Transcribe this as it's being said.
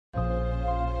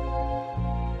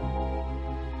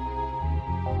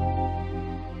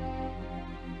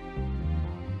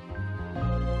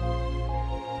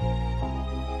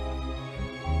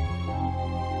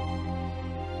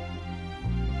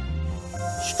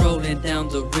Strolling down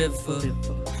the river,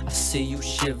 I see you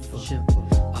shiver.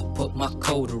 I put my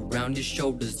coat around your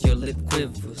shoulders, your lip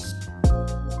quivers.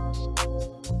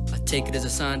 I take it as a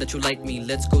sign that you like me.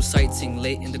 Let's go sightseeing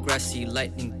late in the grassy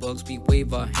lightning bugs. We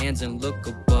wave our hands and look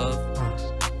above.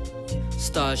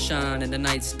 Stars shine in the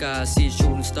night sky. See a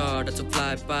shooting star that's a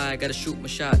flyby. Gotta shoot my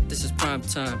shot, this is prime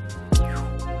time.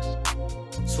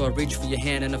 So I reach for your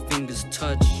hand and our fingers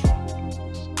touch.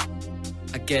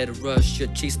 I get a rush, your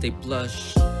cheeks they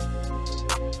blush.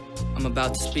 I'm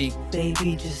about to speak,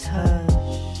 baby, just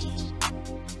hush.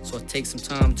 so I take some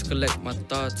time to collect my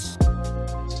thoughts.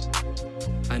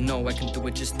 I know I can do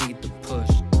it, just need the push.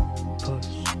 Push,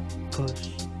 push,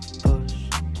 push.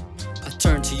 I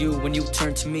turn to you when you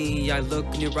turn to me. I look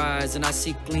in your eyes and I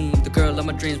see gleam. The girl of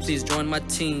my dreams, please join my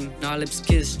team. Now our lips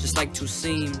kiss just like two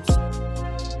seams.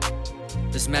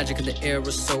 There's magic in the air,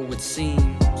 or so it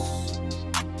seems.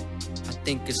 I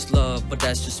think it's love, but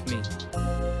that's just me.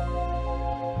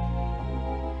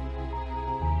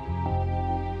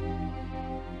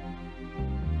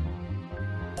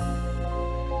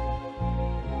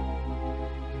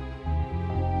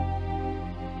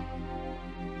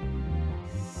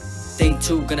 Day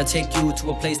 2, gonna take you to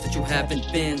a place that you haven't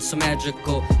been. So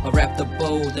magical, I'll wrap the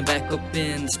bow, then back up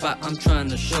in the spot I'm trying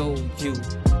to show you.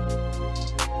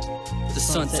 The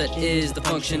sunset is, the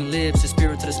function lives, the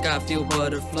spirit to the sky, feel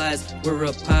butterflies. We're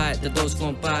up high, the doors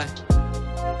flown by.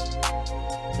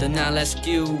 Then I'll ask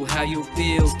you how you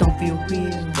feel. This don't feel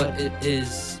real, but it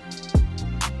is.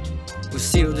 We'll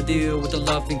seal the deal with a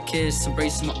loving kiss,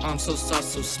 embracing my arms so soft,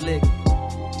 so slick.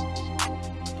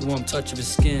 The warm touch of his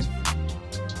skin.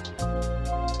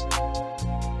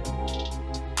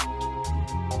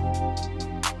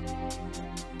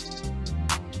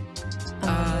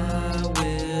 I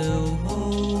will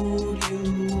hold you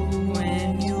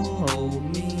when you hold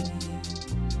me.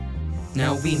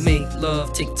 Now we make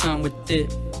love, take time with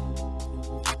it.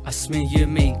 I smell your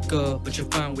makeup, but you're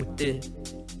fine with it.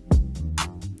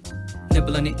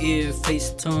 Nibble on the ear,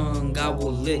 face, tongue, I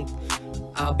will lick.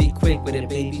 I'll be quick with it,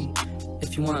 baby.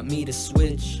 If you want me to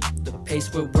switch the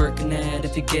pace we're working at,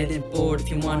 if you're getting bored, if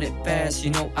you want it fast,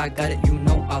 you know I got it, you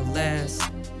know I'll last.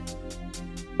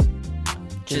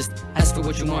 Just ask for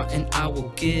what you want and I will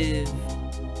give.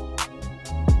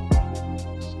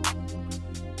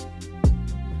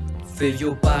 Feel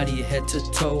your body head to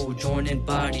toe, joining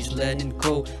bodies, letting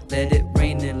go. Let it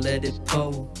rain and let it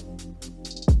pour.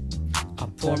 I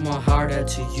pour my heart out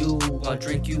to you, I'll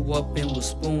drink you up in a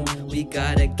spoon. We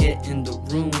gotta get in the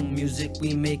room, music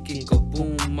we make it go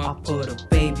boom. I put a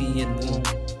baby in womb.